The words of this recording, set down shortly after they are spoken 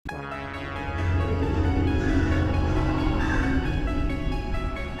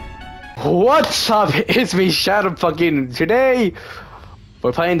What's up? It's me, Shadow fucking. Today,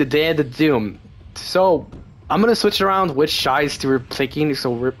 we're playing the Day of Doom. So, I'm gonna switch around which sides to we're picking.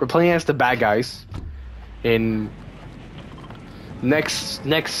 So we're playing as the bad guys. In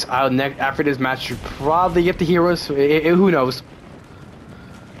after this match, you probably get the heroes. Who knows?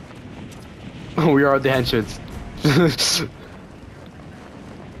 We are the henchmen.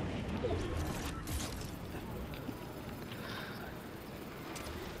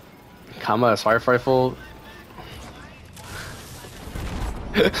 Comma, fire rifle.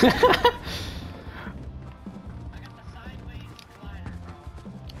 I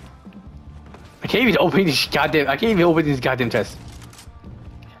can't even open these goddamn chests.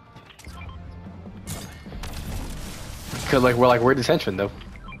 Cause we're the central though.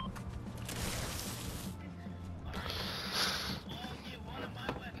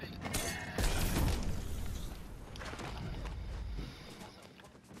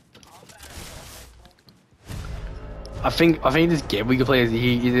 I think this game we can play as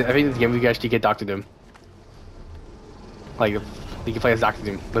I think this game we can actually get Doctor Doom. Like we can play as Doctor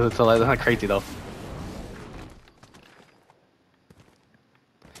Doom, but it's not crazy though.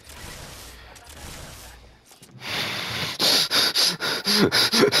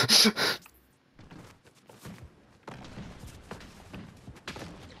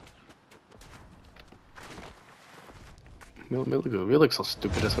 We look so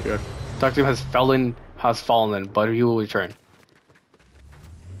stupid as we are. Doctor Doom has fallen, but he will return.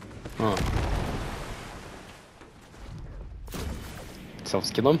 Oh. So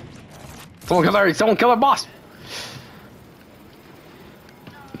let's kill him. Someone kill our boss!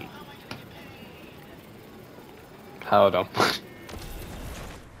 I don't know.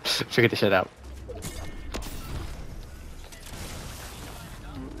 Figure this shit out.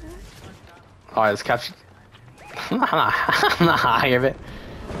 Alright, let's capture. I'm not high of it.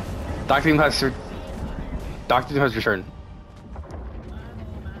 Doctor Doom has returned.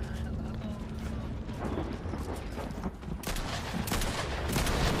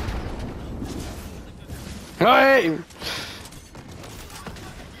 Hey!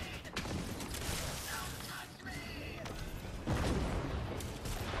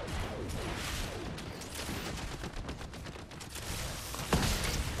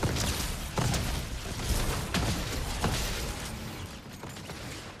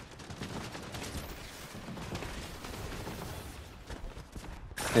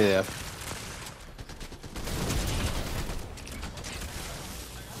 Yeah.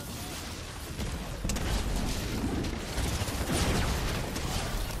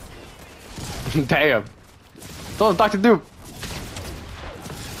 Damn. So Dr. Doom.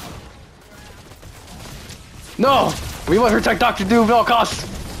 No! We must protect Dr. Doom at all costs!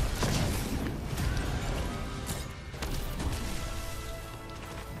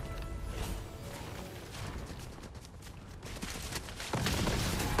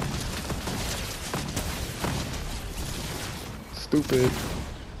 Stupid.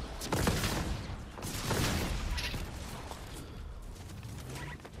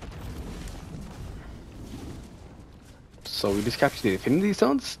 So we just captured the Infinity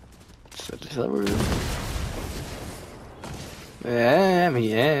Stones? Yeah, I mean,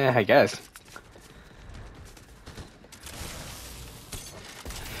 yeah, I guess.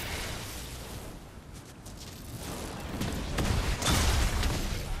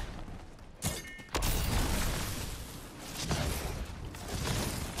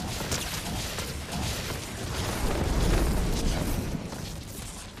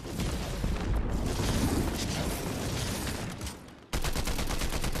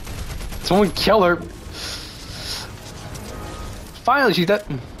 Someone kill her. Finally, she's dead.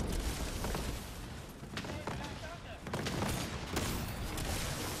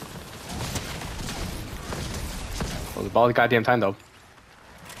 Well, it's all the goddamn time though.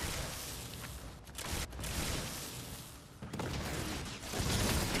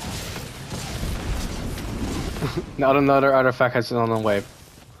 Not another artifact has on the way.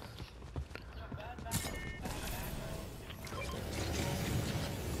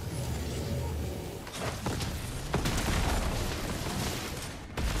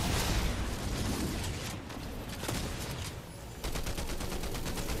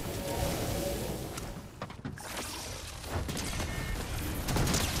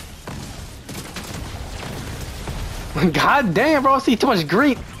 God damn, bro, I see too much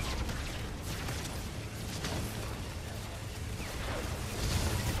green.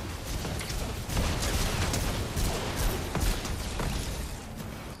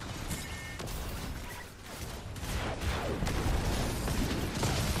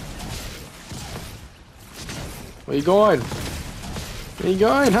 Where you going? Where you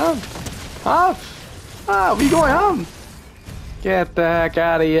going, huh? Huh? Ah, we going home? Get the heck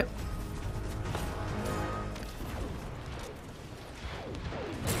out of here.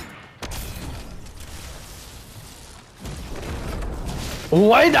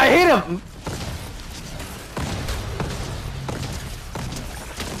 What? I hate him!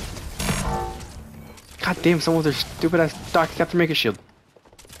 God damn, someone with their stupid ass doc got to make a shield.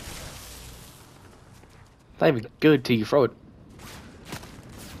 Not even good till you throw it.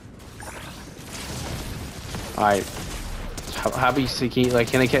 Alright. How about you see, can you, like,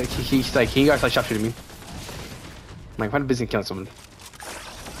 can you guys like stop shooting me? I'm like, I'm busy killing someone.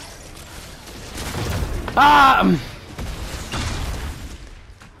 Ah!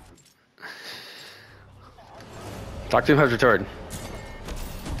 Talk to him has returned.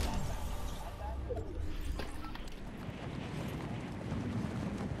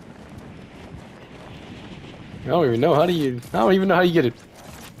 I don't even know how do you. I don't even know how you get it.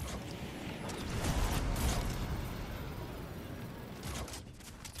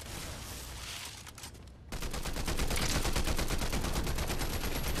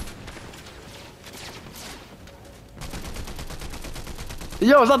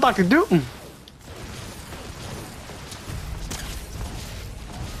 Yo, is that Dr. Doom?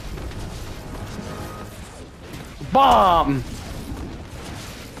 Bomb!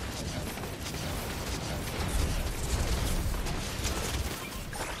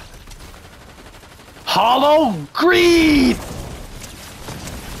 Hollow greed!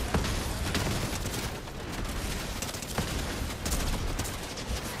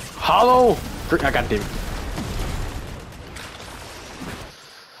 Hollow greed. I got David.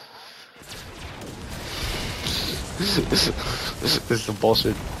 This is some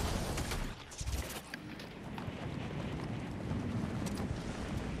bullshit.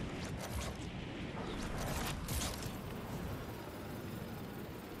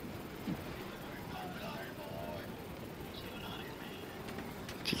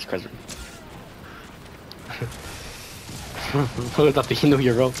 Jesus Christ. Look at the Hino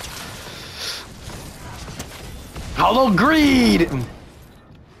hero. Hollow greed!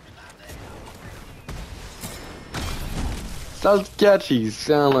 Sounds catchy,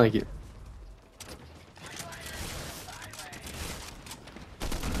 sound like it.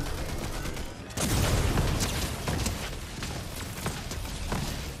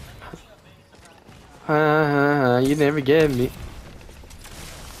 You never get me.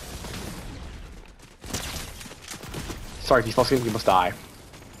 Sorry, if you fall asleep, you must die.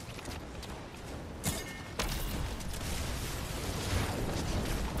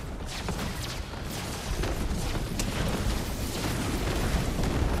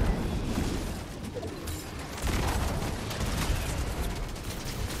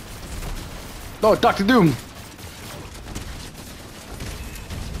 No, Dr. Doom!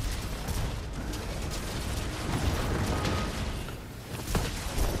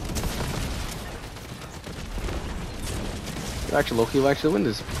 Actually, Loki will actually win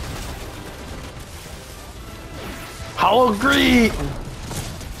this. Hollow greed!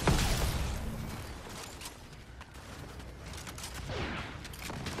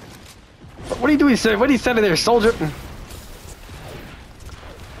 What are you doing, sir? What are you standing there, soldier?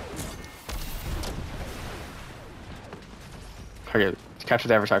 Okay, capture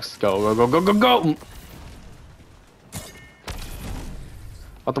the avatars. Go, go, go, go, go, go!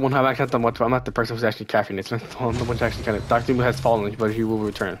 Not the one who I'm actually I'm not the person who's actually capturing it. It's not the one who's actually kind of. Dr. Doom has fallen, but he will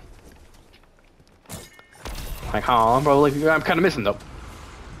return. Like, huh, bro? Like, I'm kind of missing though.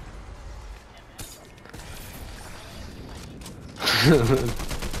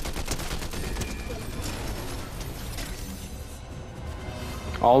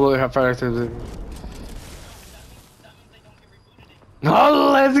 All the way up far to the. Oh,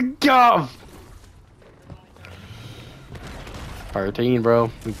 let's go! 13,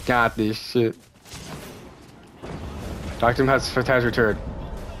 bro. We got this shit. Dr. Doom has returned.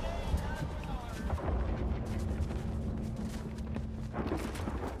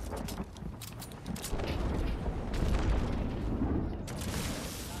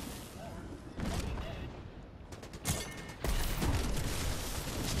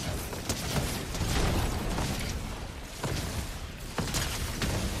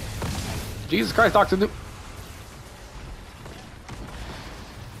 Jesus Christ, Dr. Doom.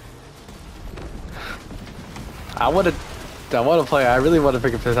 I wanna play. I really want to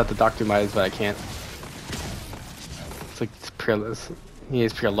pick up this at the Dr. Doom eyes, but I can't. It's like it's pure. He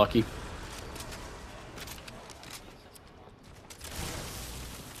is pure lucky.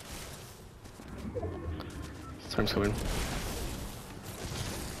 Storm's coming.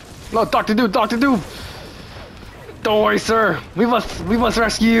 No, Dr. Doom, Dr. Doom. Don't worry, sir. We must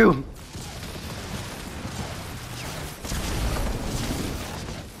rescue you.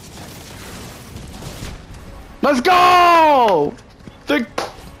 Let's go!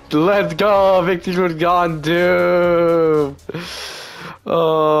 Let's go! Victory was gone, dude!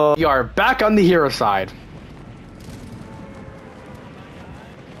 We are back on the hero side.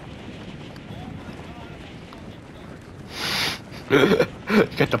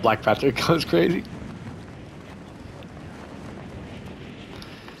 Get the Black Panther goes crazy.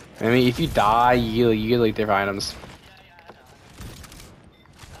 I mean, if you die, you get like different items.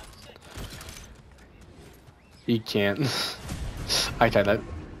 You can't. I tried that.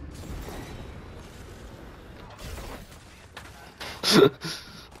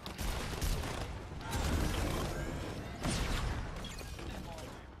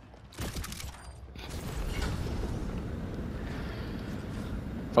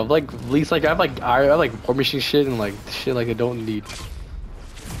 But like, at least like I have like war machine shit and like shit like I don't need.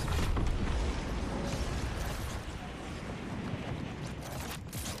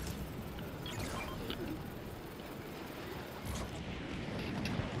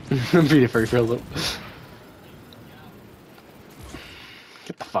 Be it for a little.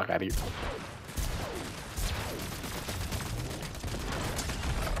 Get the fuck out of here.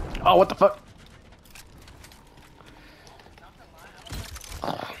 Oh, what the fuck?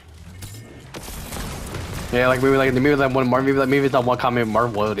 Yeah, like maybe that one more, maybe that one comment more.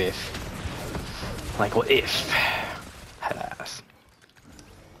 What if? Like what if? Headass.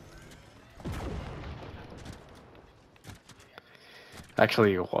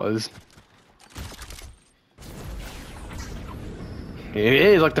 Actually, it was. It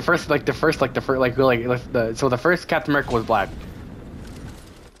is like the first, so the first Captain America was black.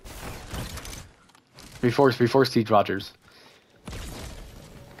 Before Steve Rogers.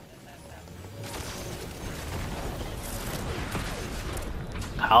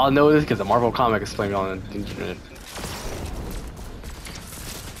 I'll know this because the Marvel comic is playing on the internet.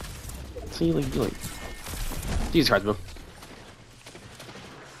 See, like, Jesus Christ, bro.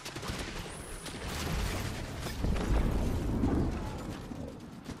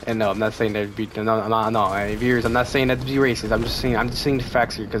 And no, I'm not saying that be no, viewers. I'm not saying that to be racist. I'm just saying the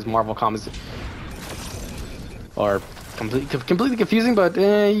facts here because Marvel comics are completely confusing, but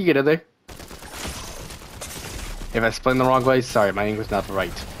you get it there. If I explain the wrong way, sorry, my English is not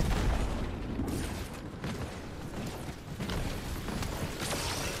right.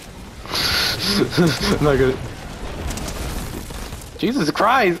 Not good. Jesus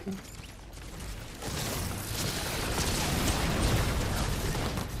Christ!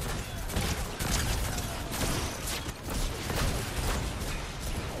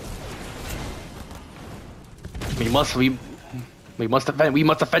 We must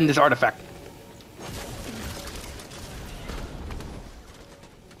defend this artifact.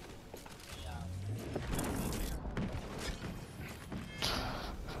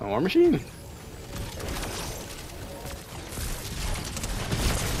 A war machine.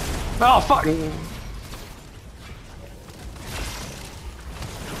 Oh fuck!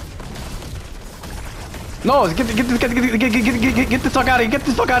 No, get this fuck out of here! Get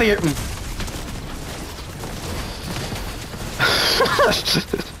this fuck out of here!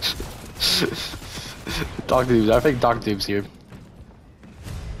 Dog Dudes, I think Dog Dude's here.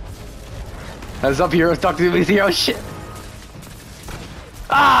 Heads up, heroes. Dog Dude is here. Oh shit!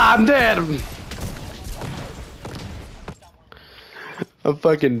 Ah, I'm dead! I'm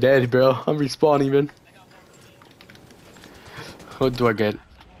fucking dead, bro. I'm respawning, man. What do I get?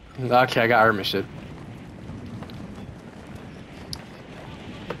 Okay, I got armor shit.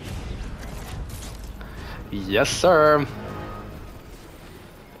 Yes, sir.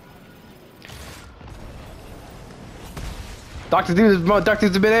 Dr. Dude's a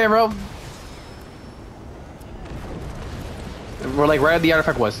bit there, bro. We're like right where the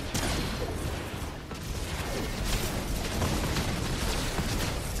artifact was.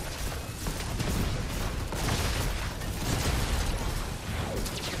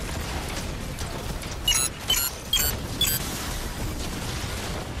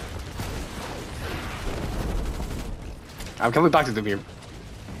 I'm coming back to them here.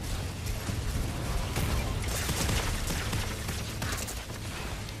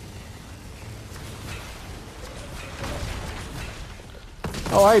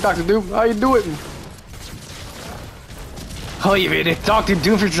 Oh, hey, Dr. Doom. How you doing? Oh, you made it. Dr.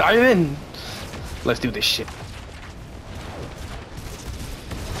 Doom for Simon. Let's do this shit.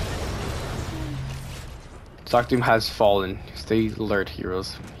 Dr. Doom has fallen. Stay alert,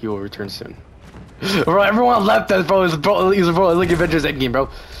 heroes. He will return soon. Bro, everyone left us, bro. He's like Avengers Endgame, bro.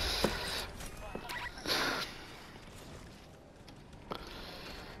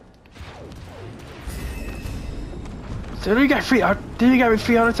 Dude, you got free. Dude, you got me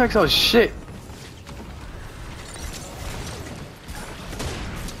free auto attacks. Oh shit.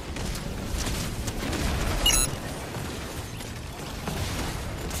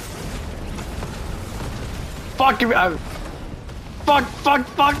 fucking fuck, fuck,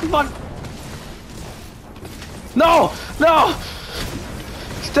 fuck, fuck. No! No!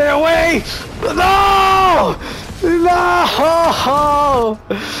 Stay away! No! No!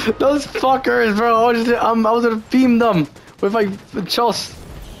 Those fuckers, bro. I was gonna beam them with my chest.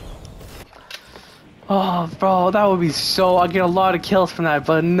 Oh, bro, that would be so. I get a lot of kills from that,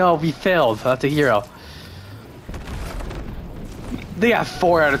 but no, we failed. That's a hero. They got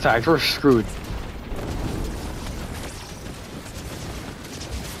 4 out attacks. We're screwed.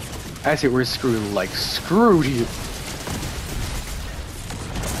 Actually, we're screwed. Like screwed here.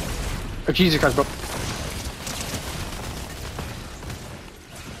 Oh, Jesus Christ, bro.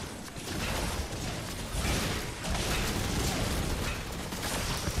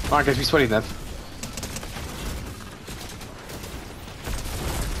 Alright, guys, we sweating then.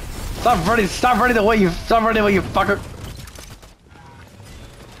 Stop running away, you fucker.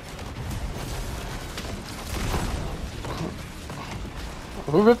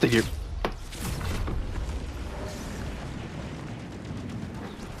 Who ripped it here?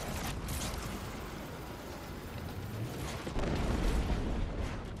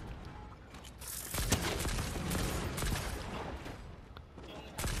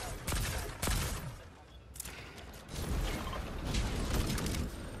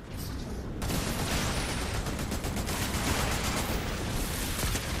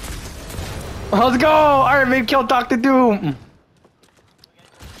 Let's go! Iron Man killed Dr. Doom!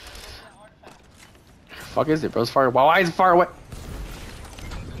 Fuck is it, bro? It's far. Why is it far away?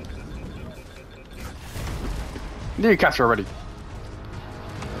 Need to capture already.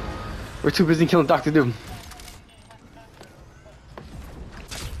 We're too busy killing Dr. Doom.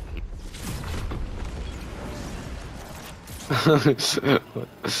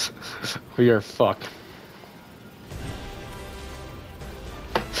 We are fucked.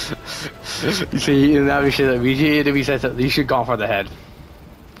 You see, now we said something. You should go for the head.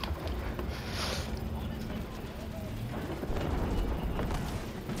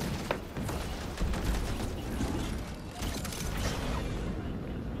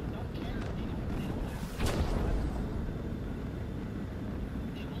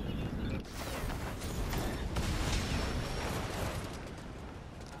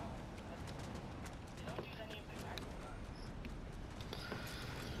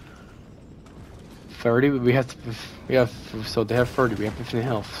 We have, so they have 30, we have 15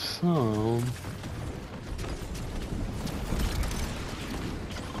 health, so...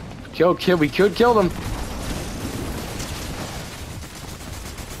 We could kill them!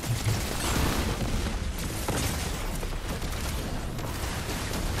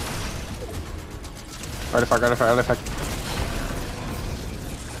 Artifact.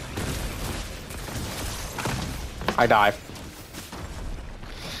 I die.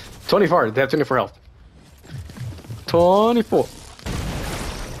 24, they have 24 health. 24.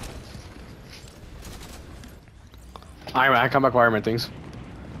 I come back with Iron Man things.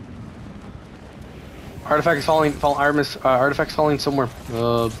 Artifact is falling. Artifact's falling somewhere.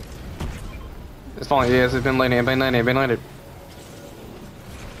 It's falling. Yes, it's been landed.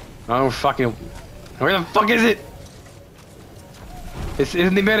 Oh fucking! Where the fuck is it? It's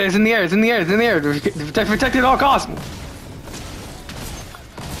in the air. It's in the air. Protect it at all costs.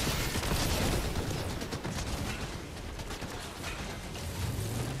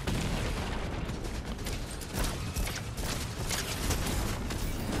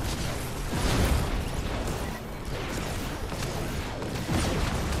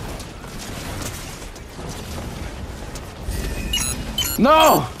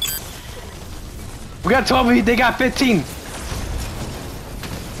 No! We got 12, they got 15.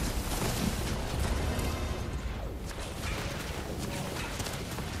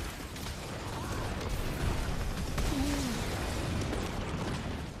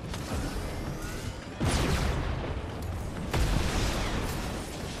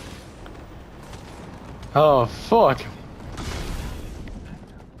 Oh, fuck.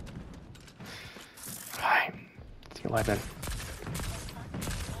 Alright. Let's get live in.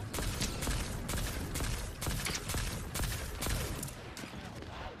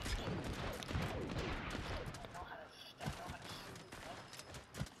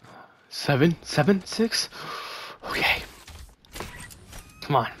 Seven, 6? Okay.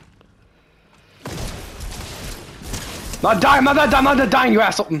 Come on. I'm not dying, you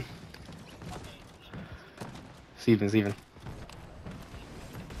asshole! It's even.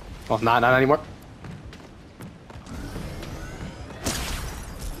 Well, not anymore.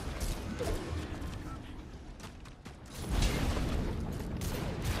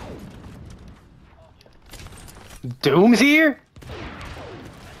 Doom's here?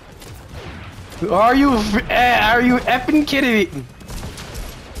 Are you effing kidding me?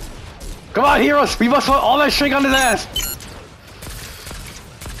 Come on, heroes! We must put all that shrink on his ass!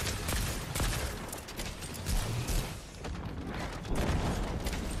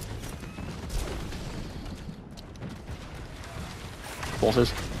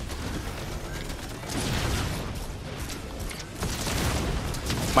 Bolters.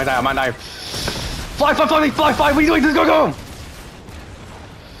 Might die, I might die. Fly, fly, fly, fly, fly! What are you doing? Just go, go!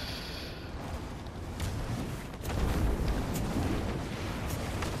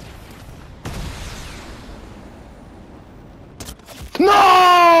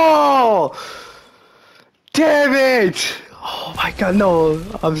 No! Damn it! Oh my god, no!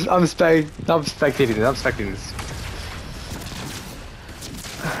 I'm spectating this. I'm spectating this.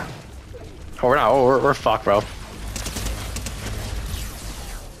 Oh, we're not. Oh, we're fucked, bro.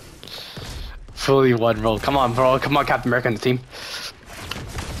 Fully one roll. Come on, bro. Come on, Captain America and the team.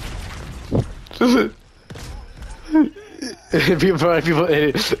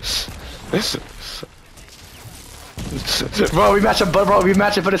 Bro, we match up, bro. We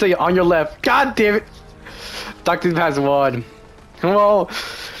match up for this on your left. God damn it. Dr. has won. Well,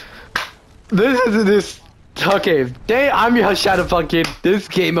 this. Okay, I'm your Shadow Pumpkin. This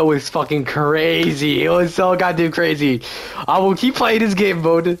game mode was fucking crazy. It was so goddamn crazy. I will keep playing this game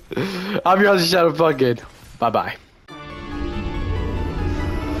mode. I'm your Shadow Pumpkin. Bye bye.